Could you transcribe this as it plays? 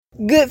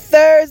Good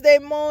Thursday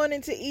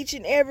morning to each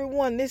and every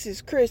one. This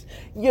is Chris.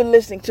 You're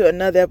listening to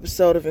another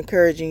episode of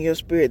Encouraging Your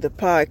Spirit, the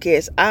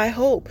podcast. I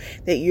hope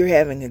that you're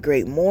having a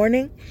great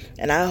morning,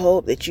 and I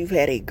hope that you've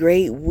had a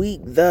great week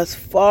thus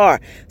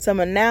far. Some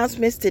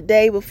announcements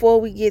today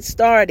before we get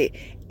started.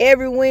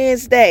 Every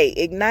Wednesday,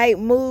 Ignite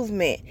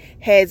Movement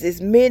has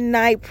its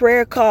midnight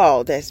prayer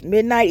call. That's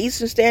midnight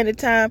Eastern Standard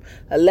Time,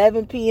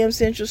 11 p.m.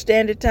 Central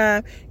Standard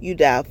Time. You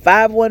dial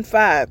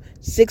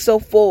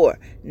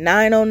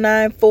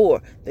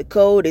 515-604-9094. The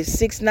code is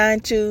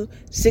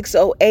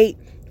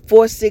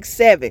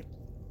 692-608-467.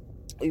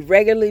 We've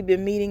regularly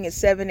been meeting at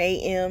 7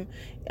 a.m.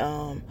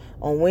 On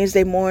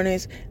Wednesday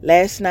mornings.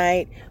 Last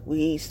night,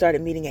 we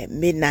started meeting at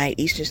midnight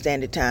Eastern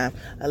Standard Time,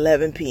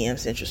 11 p.m.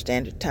 Central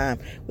Standard Time,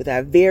 with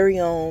our very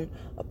own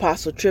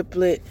Apostle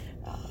Triplet.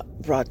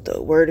 Brought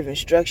the word of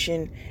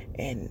instruction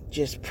and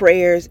just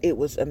prayers. It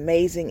was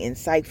amazing,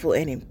 insightful,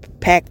 and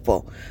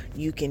impactful.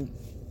 You can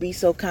be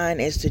so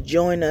kind as to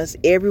join us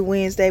every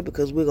Wednesday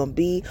because we're going to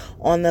be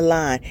on the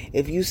line.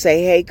 If you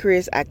say, hey,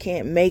 Chris, I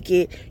can't make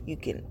it, you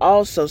can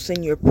also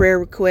send your prayer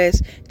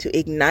request to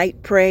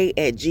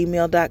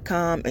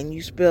ignitepray@gmail.com, and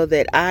you spell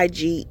that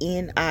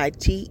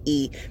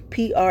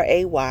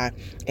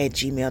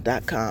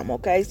ignitepray@gmail.com.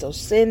 Okay, so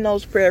send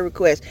those prayer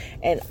requests,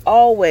 and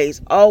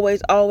always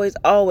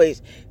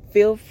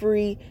feel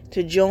free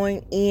to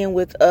join in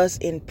with us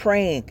in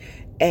praying.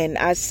 And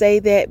I say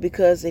that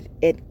because at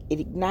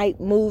Ignite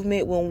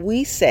Movement, when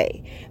we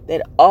say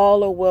that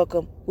all are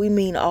welcome, we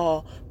mean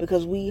all,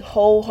 because we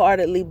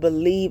wholeheartedly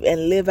believe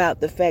and live out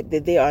the fact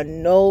that there are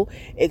no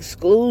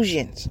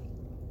exclusions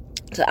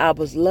to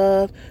Abba's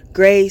love,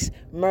 grace,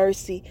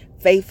 mercy,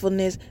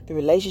 faithfulness, the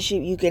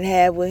relationship you can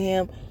have with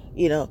him.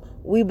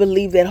 We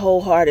believe that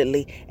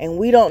wholeheartedly, and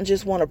we don't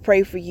just want to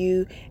pray for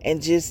you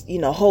and just,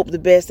 hope the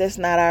best. That's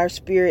not our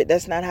spirit.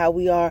 That's not how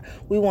we are.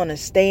 We want to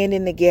stand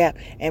in the gap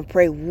and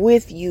pray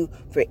with you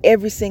for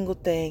every single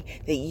thing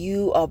that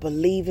you are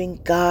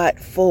believing God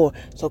for.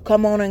 So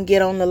come on and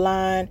get on the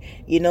line.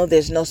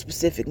 There's no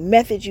specific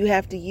method you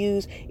have to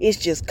use. It's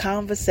just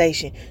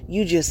conversation.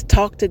 You just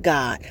talk to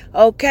God,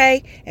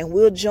 okay? And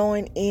we'll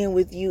join in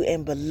with you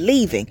in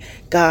believing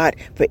God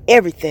for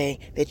everything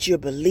that you're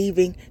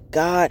believing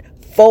God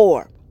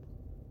for.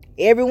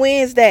 Every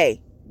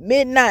Wednesday,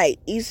 midnight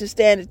Eastern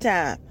Standard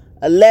Time,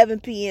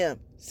 11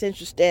 p.m.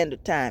 Central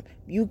Standard Time.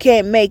 You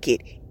can't make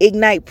it,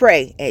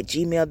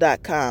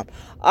 ignitepray@gmail.com.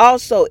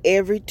 Also,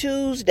 every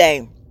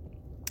Tuesday,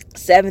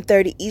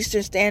 7:30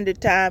 Eastern Standard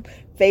Time,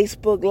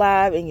 Facebook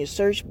Live in your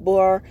search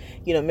bar.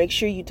 Make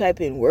sure you type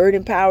in Word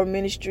and Power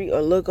Ministry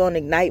or look on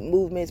Ignite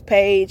Movement's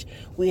page.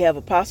 We have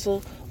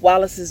Apostle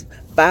Wallace's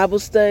Bible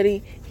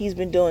study. He's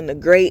been doing the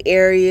gray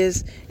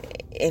areas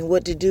and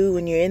what to do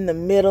when you're in the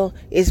middle.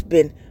 It's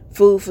been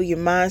food for your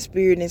mind,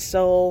 spirit, and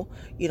soul.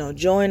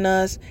 Join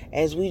us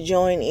as we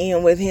join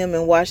in with him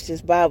and watch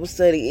this Bible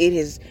study. It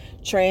has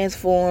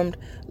transformed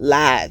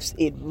lives.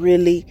 It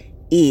really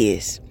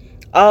is.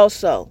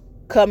 Also,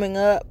 coming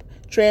up,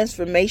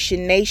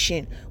 Transformation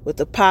Nation with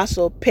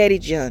Apostle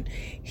Pettyjohn.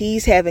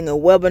 He's having a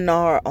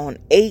webinar on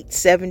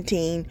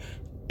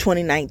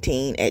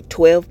 8/17/2019 at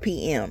 12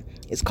 p.m.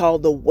 It's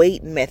called the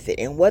Wait Method.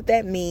 And what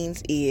that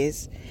means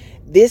is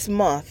this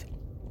month,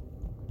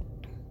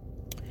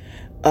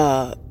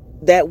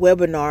 that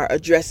webinar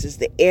addresses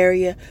the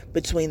area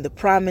between the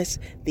promise,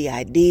 the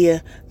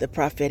idea, the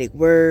prophetic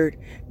word,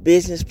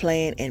 business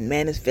plan, and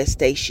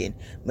manifestation,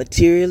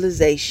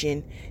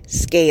 materialization,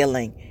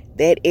 scaling.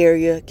 That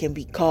area can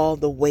be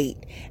called the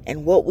wait.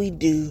 And what we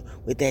do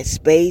with that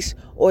space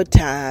or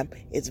time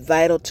is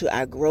vital to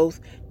our growth,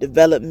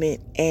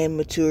 development, and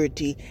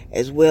maturity,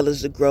 as well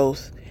as the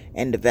growth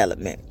and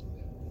development.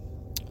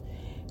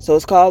 So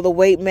it's called the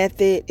Wait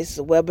Method. It's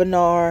a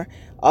webinar,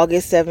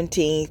 August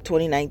 17th,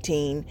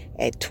 2019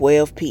 at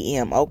 12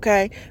 p.m.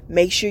 Okay?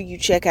 Make sure you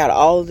check out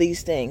all of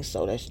these things.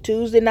 So that's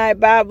Tuesday night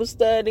Bible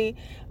study.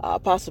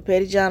 Apostle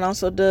Pettyjohn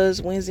also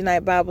does Wednesday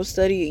night Bible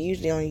study,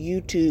 usually on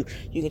YouTube.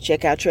 You can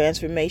check out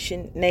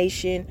Transformation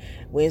Nation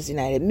Wednesday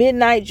night at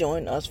midnight.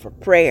 Join us for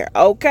prayer.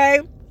 Okay?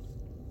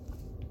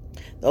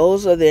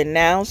 Those are the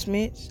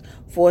announcements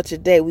for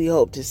today. We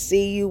hope to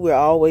see you. We're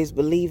always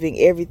believing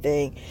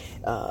everything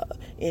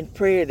in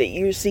prayer that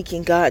you're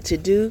seeking God to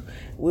do.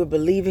 We're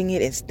believing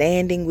it and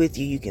standing with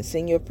you. You can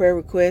send your prayer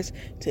request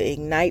to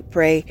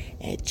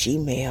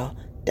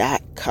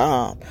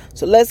ignitepray@gmail.com.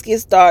 So let's get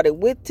started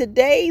with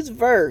today's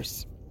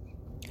verse.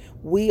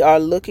 We are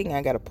looking,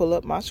 I got to pull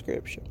up my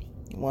scripture.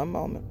 One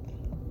moment.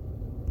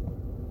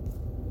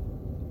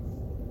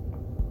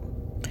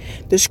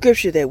 The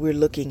scripture that we're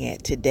looking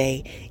at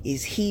today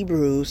is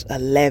Hebrews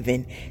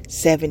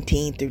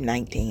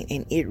 11:17-19,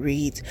 and it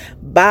reads,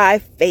 "By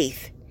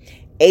faith,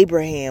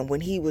 Abraham,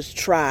 when he was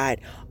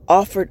tried,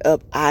 offered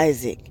up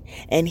Isaac,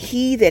 and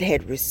he that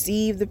had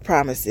received the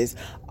promises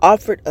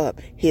offered up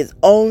his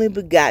only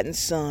begotten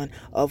son,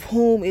 of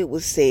whom it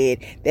was said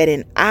that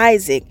in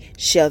Isaac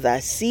shall thy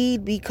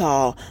seed be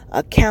called,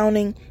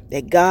 accounting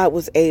that God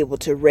was able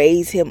to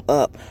raise him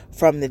up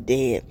from the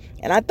dead.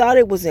 And I thought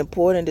it was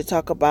important to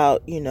talk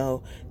about,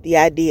 the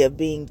idea of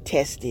being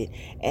tested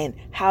and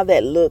how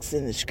that looks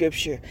in the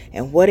scripture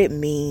and what it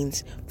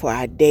means for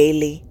our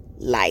daily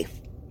life.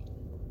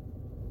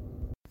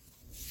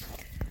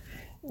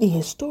 The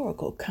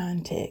historical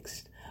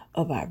context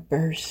of our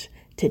verse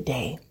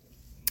today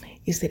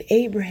is that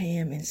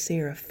Abraham and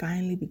Sarah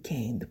finally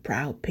became the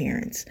proud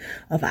parents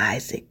of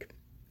Isaac.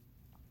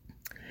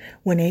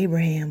 When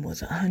Abraham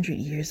was 100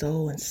 years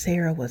old and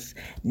Sarah was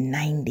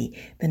 90,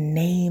 the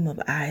name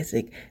of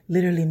Isaac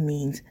literally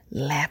means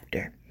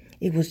laughter.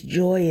 It was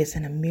joyous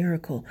and a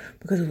miracle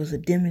because it was a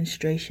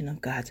demonstration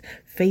of God's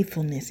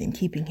faithfulness in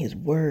keeping his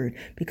word,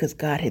 because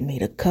God had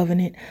made a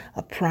covenant,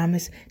 a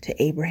promise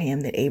to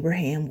Abraham that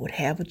Abraham would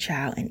have a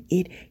child, and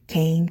it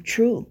came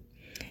true.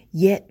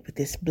 Yet with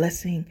this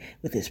blessing,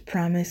 with this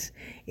promise,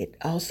 it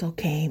also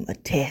came a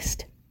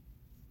test.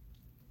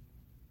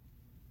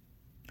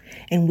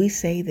 And we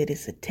say that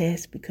it's a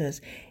test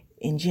because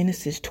in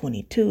Genesis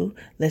 22,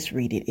 let's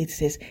read it. It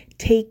says,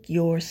 take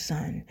your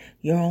son,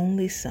 your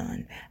only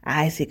son,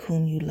 Isaac,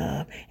 whom you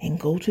love, and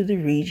go to the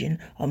region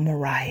of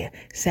Moriah.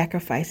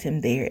 Sacrifice him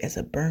there as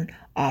a burnt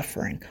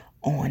offering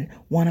on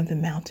one of the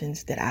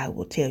mountains that I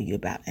will tell you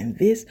about. And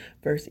this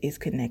verse is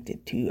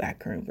connected to our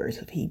current verse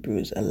of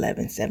Hebrews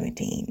 11,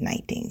 17,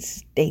 19.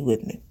 Stay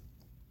with me.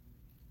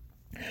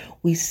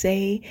 We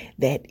say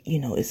that,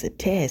 it's a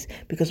test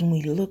because when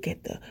we look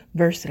at the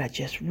verse that I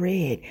just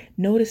read,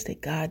 notice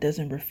that God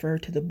doesn't refer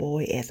to the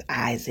boy as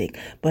Isaac,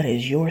 but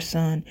as your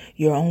son,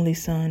 your only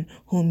son,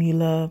 whom you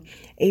love.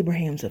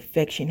 Abraham's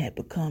affection had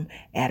become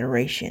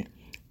adoration.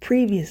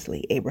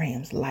 Previously,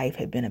 Abraham's life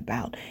had been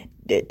about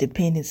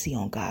dependency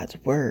on God's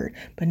word,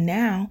 but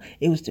now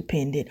it was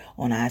dependent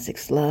on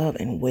Isaac's love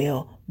and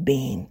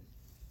well-being.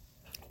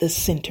 The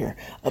center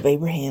of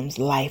Abraham's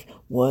life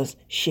was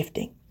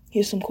shifting.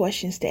 Here's some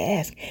questions to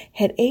ask.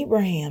 Had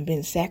Abraham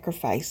been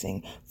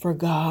sacrificing for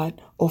God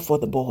or for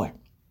the boy?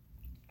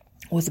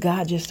 Was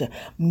God just a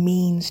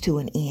means to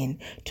an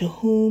end? To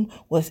whom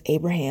was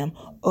Abraham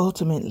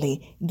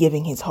ultimately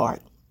giving his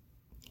heart?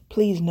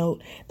 Please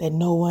note that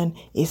no one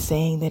is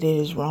saying that it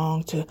is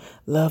wrong to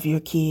love your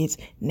kids,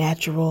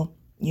 natural,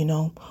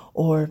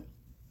 or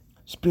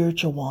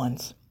spiritual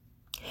ones.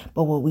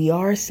 But what we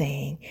are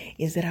saying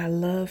is that our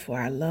love for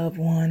our loved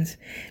ones,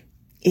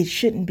 it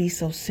shouldn't be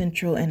so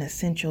central and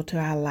essential to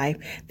our life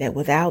that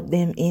without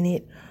them in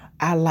it,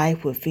 our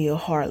life would feel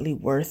hardly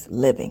worth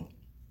living.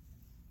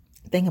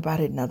 Think about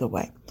it another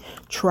way.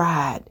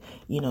 Tried,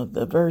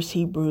 the verse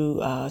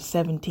Hebrews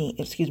 11,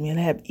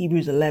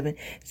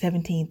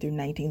 17 through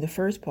 19. The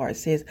first part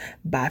says,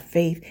 by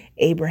faith,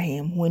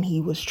 Abraham, when he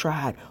was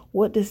tried.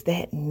 What does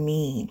that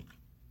mean?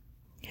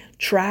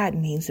 Tried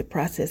means the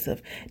process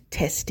of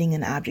testing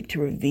an object to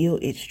reveal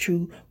its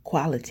true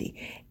quality.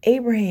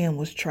 Abraham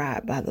was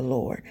tried by the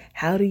Lord.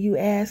 How do you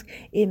ask?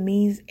 It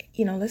means,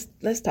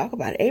 let's talk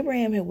about it.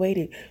 Abraham had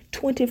waited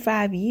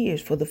 25 years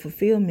for the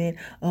fulfillment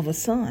of a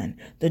son.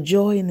 The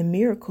joy and the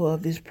miracle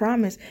of this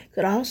promise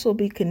could also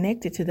be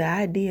connected to the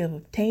idea of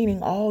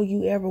obtaining all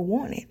you ever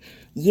wanted.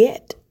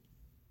 Yet,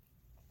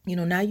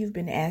 now you've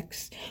been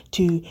asked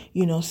to,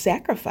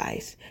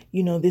 sacrifice,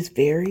 this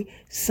very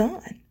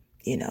son,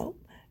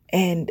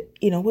 And,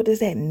 what does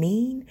that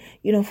mean,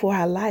 for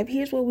our life?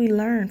 Here's what we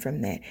learn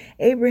from that.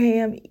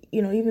 Abraham,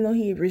 even though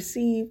he had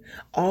received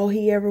all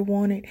he ever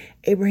wanted,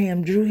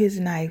 Abraham drew his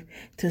knife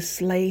to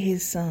slay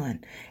his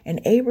son. And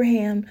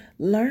Abraham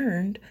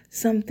learned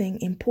something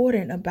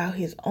important about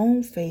his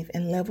own faith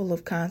and level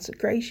of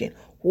consecration.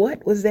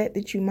 What was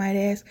that you might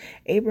ask?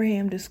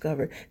 Abraham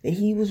discovered that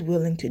he was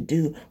willing to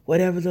do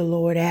whatever the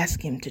Lord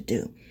asked him to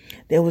do.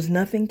 There was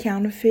nothing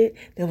counterfeit.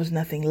 There was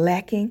nothing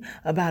lacking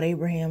about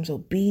Abraham's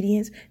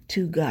obedience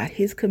to God.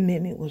 His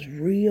commitment was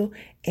real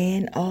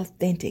and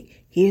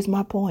authentic. Here's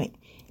my point.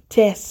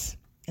 Tests,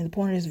 and the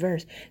point of this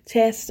verse,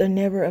 tests are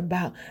never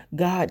about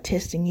God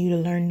testing you to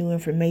learn new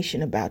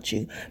information about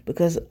you,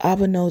 because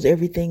Abba knows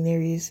everything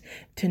there is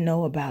to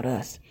know about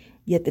us.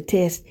 Yet the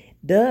test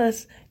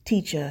does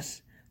teach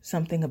us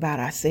something about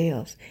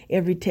ourselves.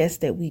 Every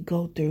test that we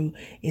go through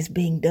is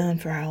being done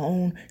for our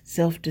own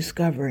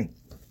self-discovery.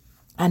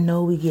 I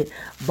know we get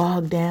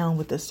bogged down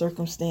with the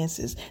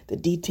circumstances, the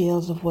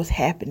details of what's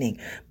happening,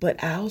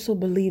 but I also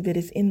believe that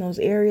it's in those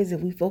areas, if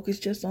we focus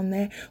just on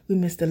that, we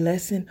miss the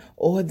lesson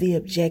or the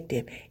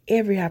objective.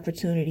 Every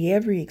opportunity,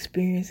 every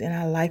experience in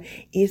our life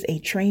is a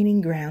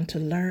training ground to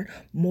learn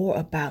more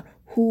about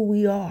who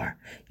we are.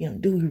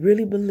 Do we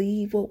really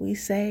believe what we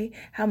say?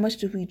 How much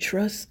do we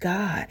trust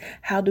God?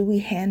 How do we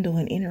handle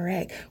and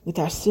interact with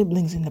our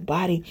siblings in the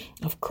body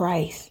of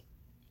Christ?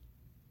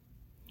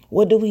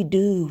 What do we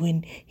do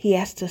when he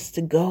asked us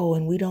to go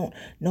and we don't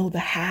know the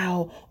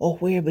how or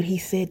where, but he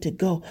said to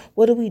go?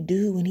 What do we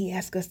do when he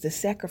asks us to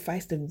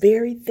sacrifice the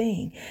very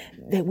thing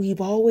that we've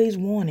always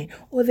wanted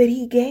or that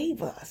he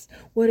gave us?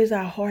 What is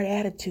our heart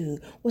attitude?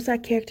 What's our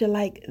character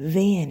like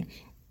then?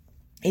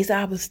 Is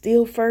Abba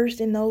still first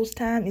in those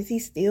times? Is he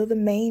still the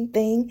main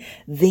thing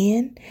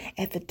then?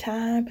 At the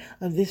time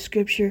of this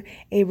scripture,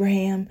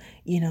 Abraham,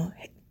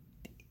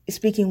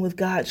 speaking with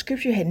God,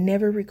 scripture had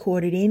never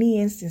recorded any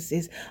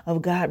instances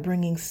of God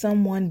bringing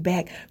someone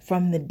back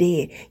from the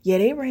dead. Yet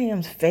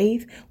Abraham's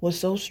faith was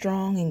so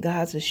strong in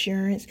God's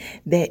assurance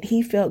that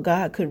he felt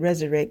God could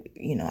resurrect,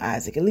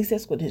 Isaac. At least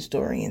that's what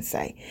historians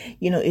say,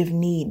 if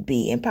need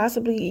be. And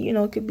possibly,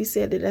 it could be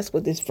said that that's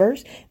what this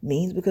verse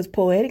means, because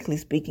poetically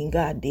speaking,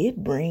 God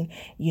did bring,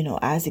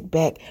 Isaac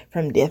back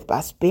from death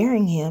by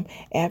sparing him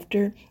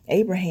after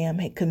Abraham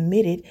had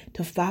committed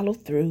to follow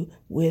through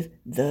with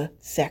the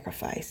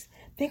sacrifice.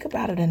 Think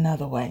about it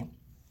another way.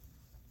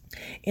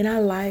 In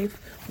our life,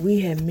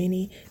 we have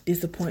many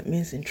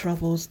disappointments and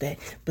troubles that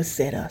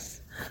beset us.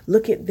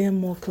 Look at them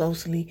more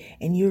closely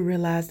and you'll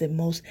realize that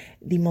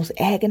the most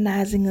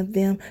agonizing of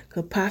them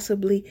could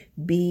possibly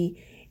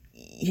be,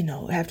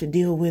 have to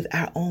deal with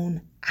our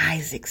own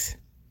Isaacs.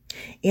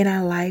 In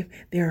our life,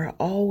 there are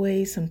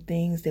always some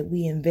things that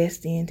we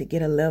invest in to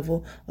get a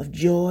level of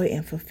joy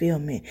and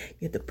fulfillment.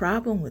 Yet the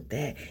problem with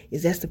that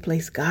is that's the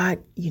place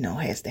God,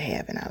 has to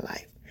have in our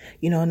life.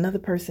 Another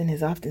person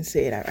has often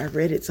said, I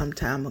read it some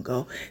time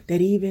ago, that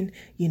even,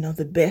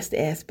 the best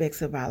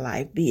aspects of our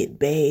life, be it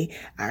bae,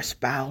 our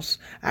spouse,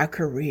 our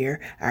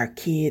career, our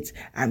kids,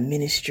 our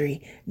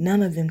ministry,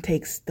 none of them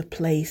takes the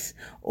place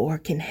or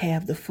can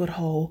have the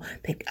foothold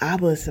that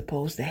Abba is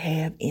supposed to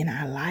have in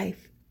our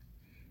life.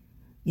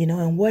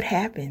 And what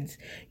happens,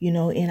 in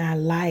our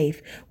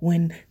life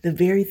when the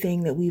very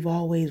thing that we've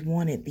always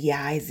wanted, the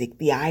Isaac,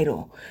 the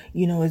idol,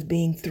 is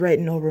being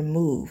threatened or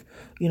removed?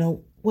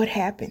 What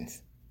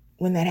happens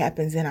when that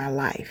happens in our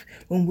life,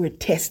 when we're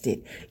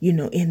tested, in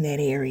that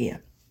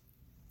area?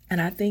 And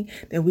I think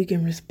that we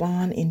can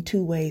respond in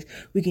two ways.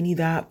 We can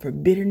either opt for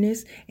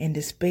bitterness and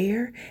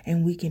despair,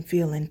 and we can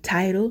feel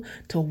entitled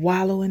to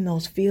wallow in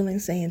those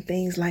feelings, saying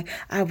things like,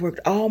 I've worked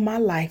all my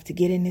life to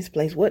get in this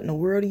place. What in the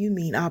world do you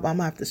mean? I'm going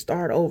to have to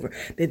start over,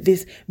 that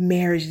this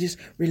marriage, this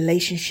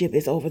relationship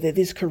is over, that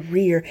this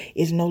career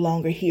is no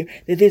longer here,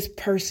 that this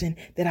person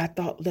that I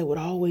thought that would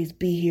always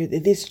be here,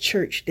 that this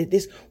church, that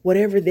this,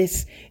 whatever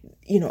this,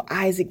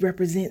 Isaac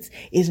represents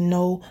is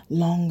no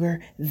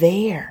longer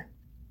there.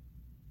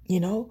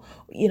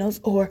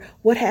 Or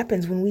what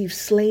happens when we've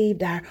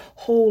slaved our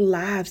whole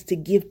lives to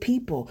give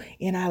people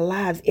in our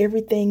lives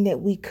everything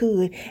that we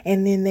could,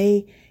 and then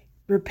they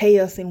repay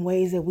us in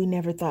ways that we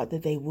never thought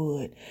that they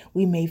would.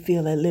 We may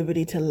feel at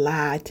liberty to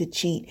lie, to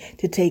cheat,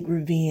 to take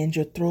revenge,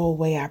 or throw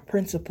away our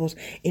principles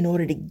in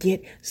order to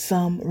get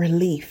some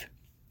relief.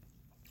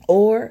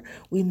 Or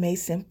we may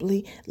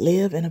simply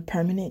live in a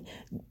permanent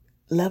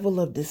level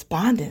of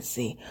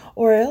despondency.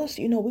 Or else,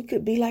 we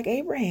could be like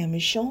Abraham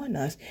is showing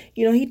us.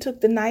 He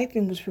took the knife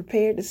and was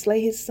prepared to slay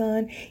his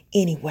son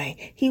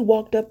anyway. He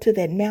walked up to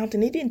that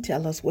mountain. It didn't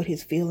tell us what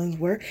his feelings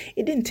were.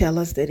 It didn't tell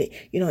us that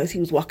as he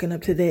was walking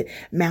up to that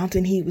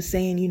mountain, he was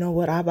saying,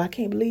 Abba, I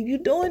can't believe you're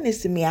doing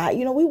this to me.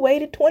 We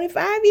waited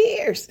 25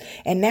 years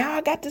and now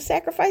I got to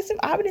sacrifice him.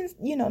 Abba didn't,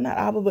 not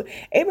Abba, but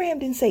Abraham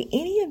didn't say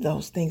any of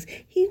those things.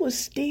 He was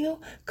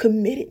still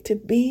committed to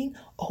being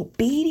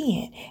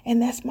obedient.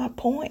 And that's my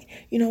point.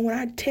 When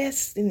our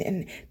tests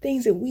and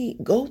things that we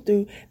go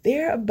through,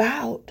 they're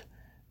about,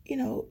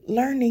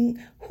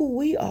 learning who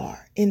we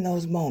are in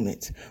those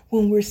moments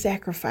when we're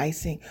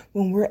sacrificing,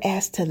 when we're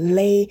asked to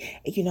lay,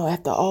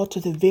 at the altar,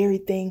 the very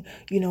thing,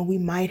 we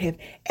might have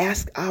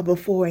asked Abba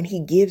for and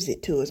he gives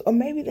it to us. Or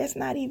maybe that's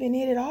not even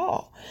it at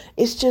all.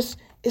 It's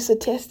a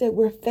test that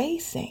we're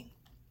facing.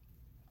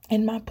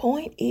 And my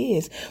point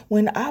is,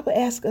 when Abba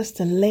asks us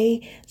to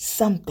lay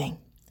something,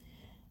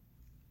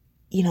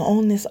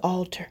 on this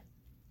altar,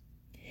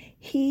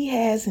 he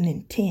has an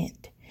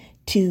intent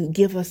to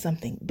give us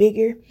something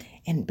bigger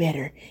and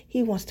better.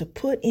 He wants to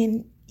put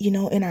in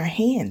our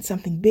hands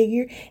something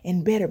bigger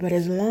and better. But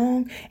as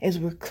long as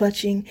we're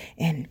clutching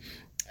and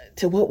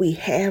to what we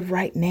have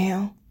right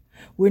now,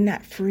 we're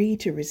not free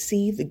to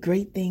receive the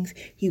great things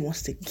he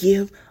wants to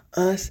give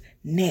us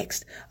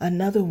next.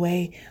 Another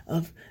way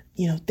of,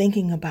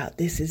 thinking about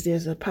this is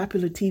there's a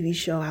popular TV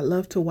show. I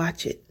love to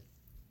watch it.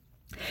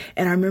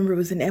 And I remember it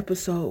was an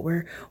episode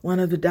where one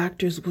of the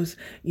doctors was,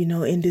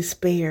 in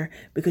despair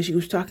because she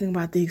was talking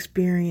about the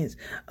experience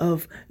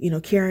of,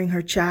 carrying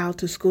her child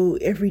to school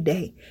every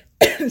day,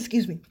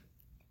 excuse me,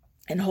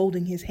 and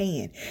holding his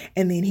hand.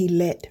 And then he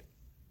let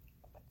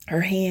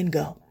her hand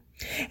go.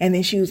 And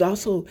then she was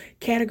also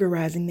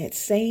categorizing that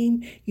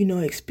same,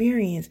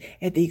 experience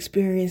at the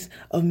experience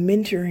of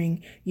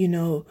mentoring,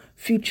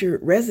 future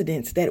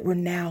residents that were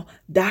now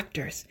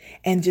doctors,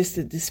 and just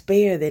the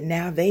despair that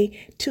now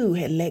they too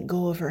had let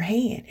go of her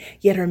hand.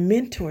 Yet her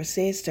mentor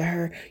says to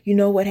her,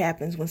 what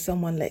happens when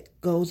someone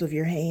let goes of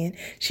your hand?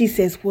 She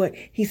says what?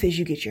 He says,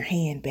 you get your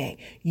hand back.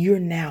 You're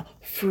now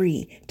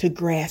free to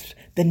grasp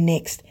the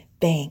next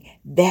thing.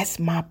 That's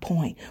my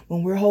point.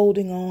 When we're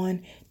holding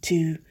on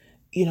to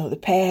the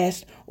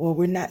past, or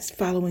we're not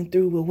following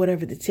through with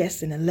whatever the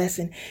test and the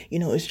lesson,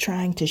 is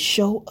trying to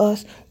show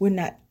us, we're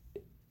not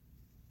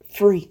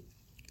free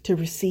to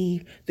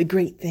receive the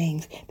great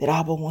things that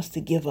Abba wants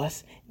to give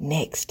us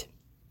next.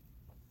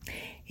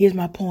 Here's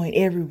my point.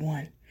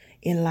 Everyone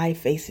in life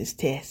faces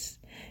tests.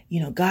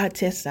 God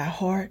tests our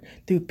heart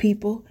through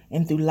people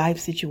and through life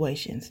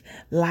situations.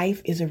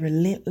 Life is a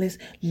relentless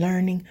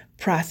learning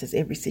process.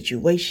 Every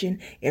situation,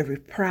 every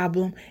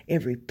problem,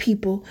 every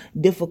people,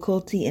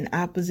 difficulty, and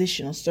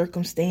oppositional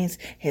circumstance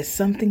has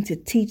something to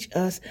teach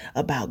us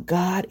about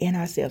God and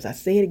ourselves. I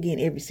say it again,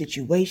 every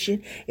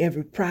situation,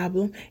 every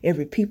problem,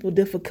 every people,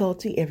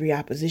 difficulty, every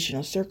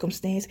oppositional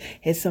circumstance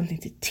has something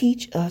to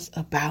teach us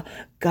about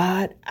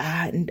God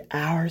and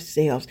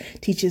ourselves.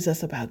 Teaches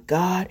us about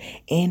God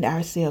and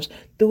ourselves.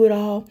 Through it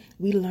all,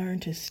 we learn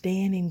to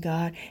stand in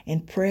God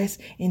and press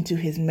into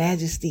his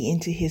majesty,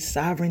 into his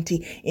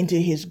sovereignty, into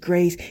his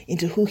grace,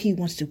 into who he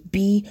wants to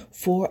be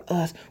for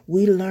us.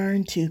 We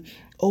learn to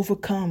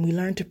overcome. We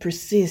learn to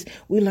persist.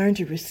 We learn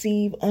to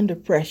receive under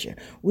pressure.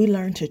 We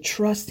learn to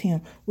trust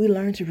him. We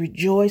learn to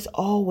rejoice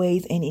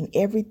always and in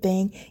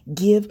everything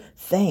give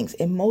thanks.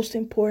 And most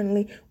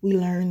importantly, we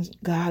learn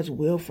God's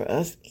will for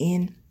us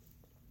in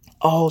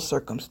all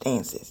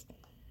circumstances.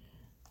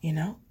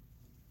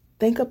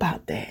 Think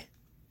about that.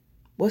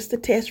 What's the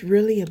test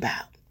really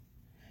about?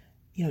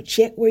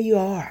 Check where you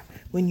are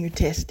when you're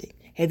tested.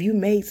 Have you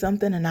made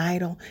something an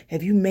idol?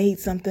 Have you made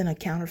something a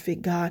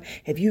counterfeit God?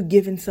 Have you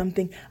given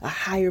something a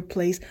higher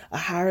place, a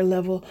higher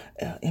level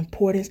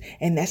importance,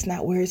 and that's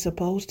not where it's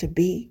supposed to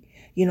be?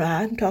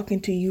 I'm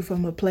talking to you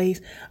from a place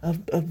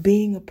of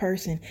being a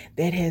person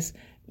that has,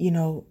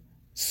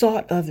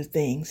 sought other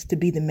things to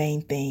be the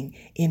main thing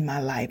in my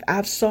life.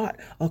 I've sought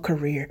a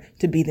career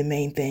to be the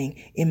main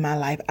thing in my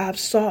life. I've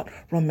sought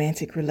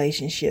romantic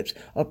relationships,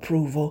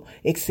 approval,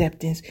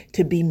 acceptance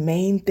to be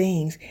main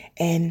things.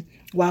 And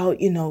while,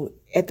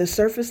 at the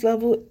surface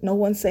level, no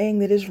one's saying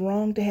that it's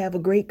wrong to have a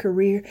great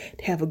career,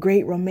 to have a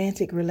great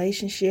romantic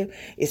relationship.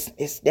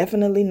 It's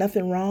definitely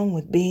nothing wrong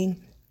with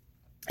being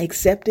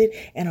accepted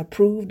and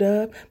approved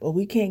of, but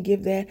we can't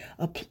give that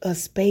a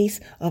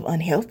space of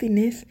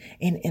unhealthiness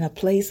in a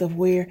place of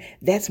where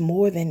that's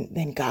more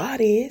than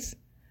God is.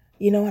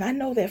 And I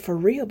know that for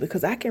real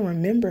because I can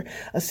remember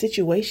a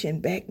situation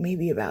back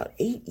maybe about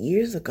 8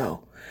 years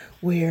ago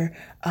where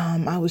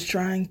I was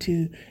trying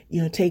to,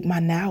 take my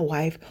now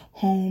wife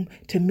home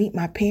to meet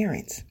my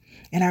parents.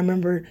 And I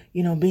remember,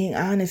 being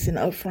honest and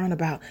upfront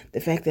about the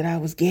fact that I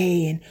was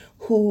gay and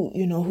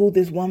who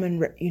this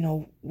woman,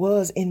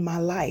 was in my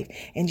life,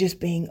 and just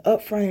being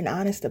upfront and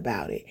honest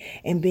about it,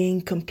 and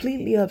being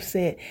completely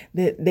upset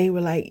that they were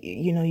like,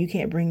 you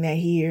can't bring that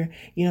here.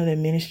 The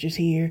minister's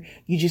here.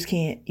 You just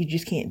can't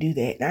do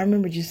that. And I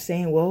remember just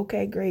saying, well,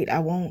 okay, great. I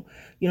won't,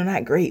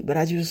 not great, but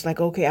I just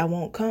like, okay, I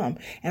won't come.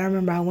 And I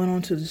remember I went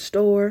on to the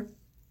store,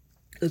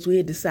 because we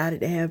had decided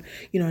to have,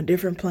 a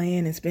different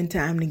plan and spend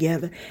time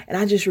together. And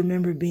I just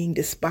remember being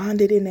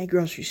despondent in that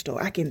grocery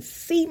store. I can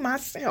see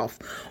myself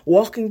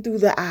walking through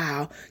the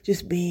aisle,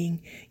 just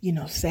being,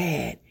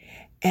 sad.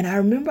 And I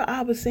remember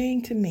I was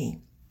saying to me,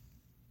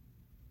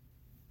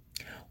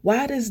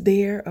 why does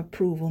their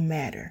approval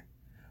matter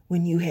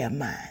when you have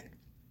mine?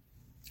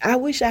 I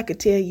wish I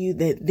could tell you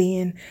that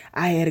then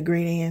I had a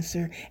great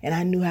answer and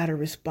I knew how to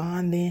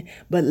respond then.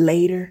 But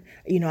later,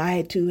 I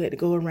had to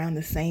go around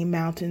the same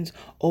mountains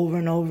over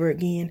and over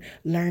again,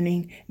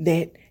 learning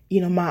that,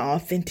 my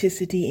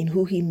authenticity and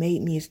who he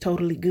made me is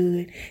totally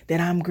good,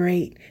 that I'm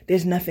great.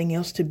 There's nothing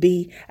else to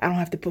be. I don't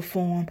have to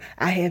perform.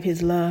 I have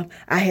his love.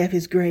 I have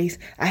his grace.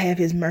 I have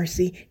his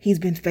mercy. He's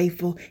been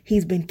faithful.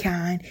 He's been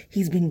kind.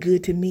 He's been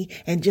good to me.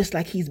 And just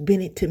like he's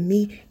been it to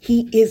me,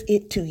 he is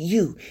it to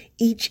you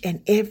each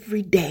and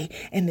every day.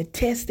 And the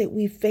tests that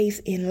we face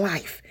in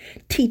life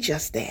teach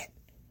us that.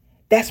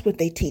 That's what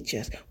they teach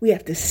us. We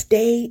have to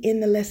stay in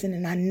the lesson.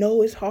 And I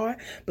know it's hard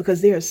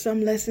because there are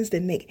some lessons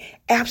that make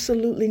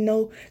absolutely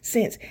no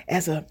sense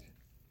as a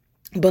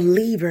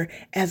believer,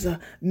 as a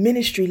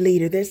ministry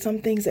leader. There's some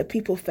things that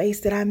people face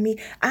that I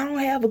don't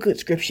have a good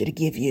scripture to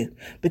give you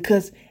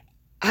because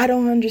I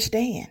don't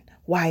understand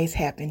why it's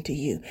happened to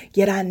you.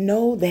 Yet I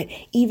know that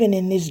even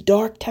in this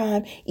dark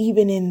time,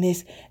 even in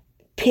this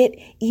pit,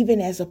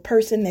 even as a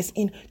person that's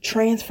in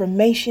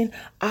transformation,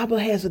 Abba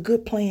has a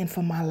good plan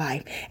for my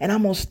life. And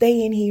I'm going to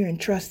stay in here and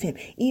trust him.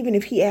 Even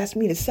if he asked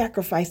me to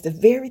sacrifice the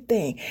very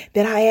thing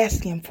that I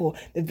asked him for,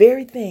 the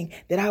very thing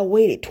that I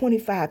waited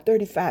 25,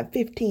 35,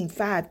 15,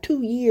 5,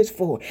 2 years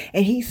for.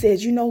 And he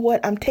says, you know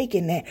what? I'm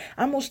taking that.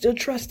 I'm going to still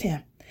trust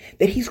him.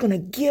 That he's going to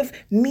give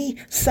me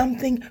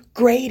something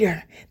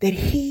greater, that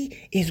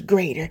he is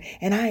greater.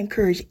 And I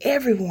encourage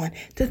everyone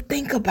to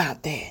think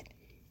about that.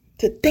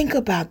 To think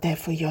about that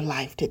for your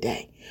life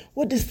today.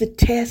 What does the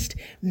test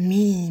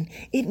mean?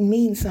 It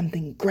means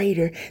something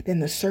greater than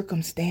the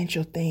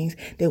circumstantial things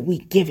that we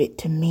give it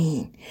to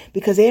mean.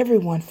 Because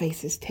everyone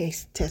faces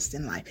tests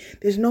in life.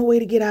 There's no way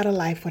to get out of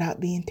life without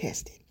being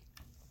tested.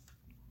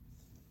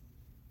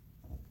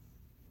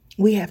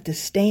 We have to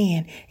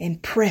stand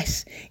and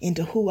press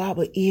into who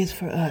Abba is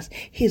for us.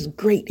 His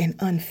great and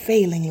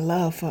unfailing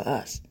love for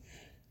us.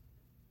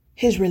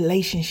 his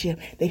relationship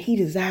that he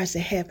desires to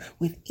have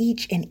with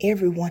each and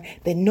every one,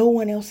 that no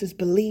one else's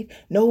belief,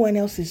 no one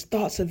else's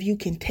thoughts of you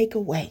can take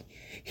away.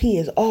 He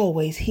is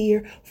always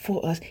here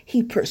for us.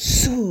 He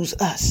pursues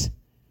us.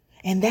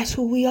 And that's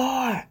who we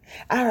are.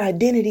 Our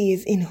identity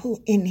is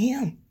in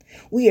him.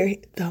 We are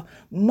the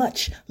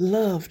much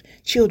loved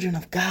children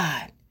of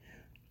God.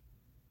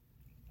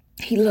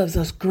 He loves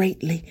us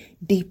greatly,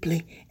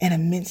 deeply, and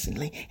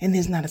immensely. And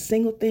there's not a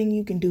single thing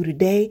you can do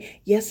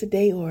today,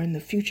 yesterday, or in the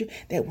future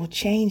that will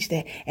change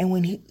that. And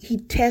when he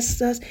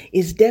tests us,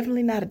 it's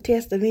definitely not a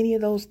test of any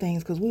of those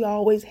things, because we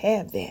always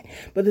have that.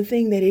 But the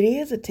thing that it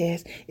is a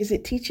test is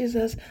it teaches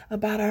us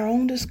about our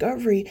own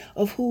discovery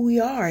of who we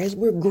are as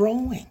we're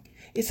growing.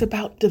 It's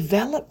about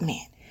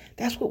development.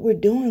 That's what we're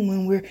doing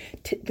when we're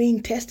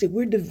being tested.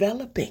 We're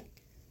developing.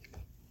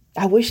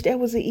 I wish there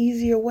was an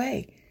easier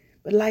way,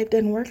 but life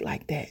doesn't work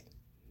like that.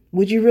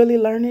 Would you really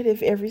learn it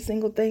if every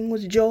single thing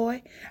was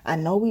joy? I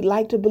know we'd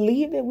like to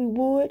believe that we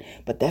would,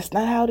 but that's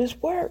not how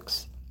this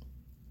works.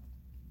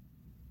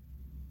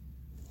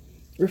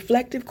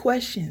 Reflective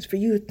questions for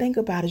you to think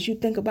about as you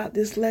think about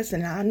this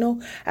lesson. Now, I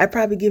know I've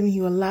probably given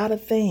you a lot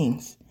of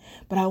things,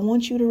 but I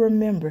want you to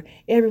remember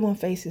everyone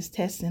faces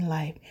tests in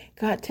life.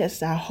 God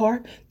tests our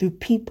heart through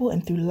people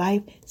and through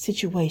life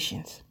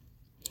situations.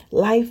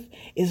 Life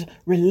is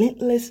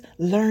relentless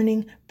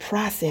learning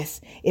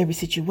process. Every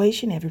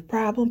situation, every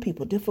problem,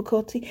 people,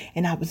 difficulty,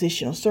 and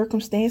oppositional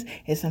circumstance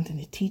has something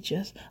to teach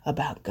us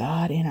about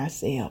God and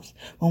ourselves.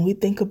 When we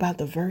think about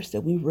the verse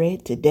that we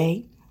read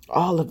today,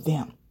 all of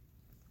them,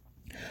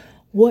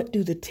 what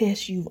do the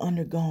tests you've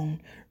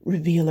undergone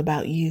reveal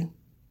about you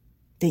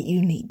that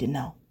you need to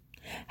know?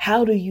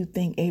 How do you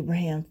think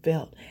Abraham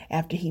felt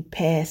after he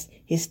passed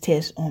his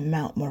test on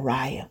Mount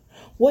Moriah?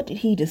 What did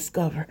he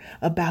discover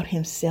about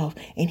himself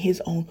and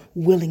his own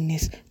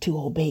willingness to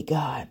obey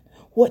God?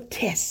 What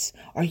tests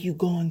are you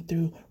going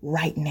through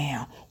right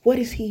now? What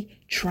is he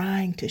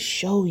trying to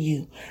show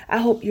you? I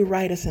hope you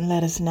write us and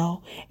let us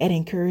know at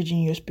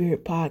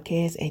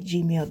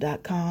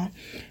encouragingyourspiritpodcast@gmail.com.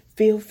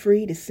 Feel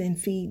free to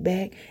send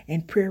feedback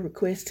and prayer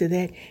requests to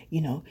that,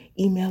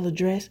 email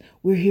address.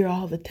 We're here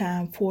all the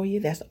time for you.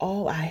 That's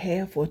all I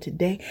have for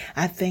today.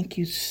 I thank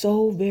you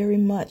so very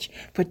much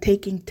for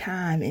taking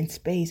time and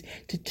space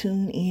to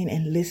tune in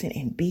and listen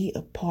and be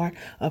a part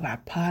of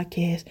our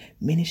podcast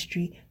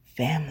ministry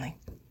family.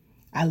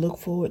 I look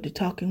forward to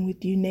talking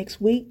with you next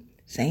week.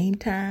 Same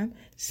time,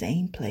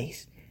 same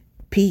place.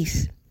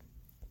 Peace.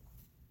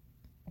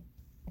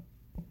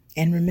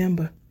 And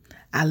remember,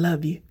 I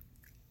love you.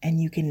 And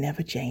you can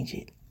never change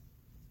it.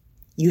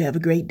 You have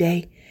a great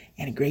day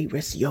and a great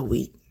rest of your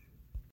week.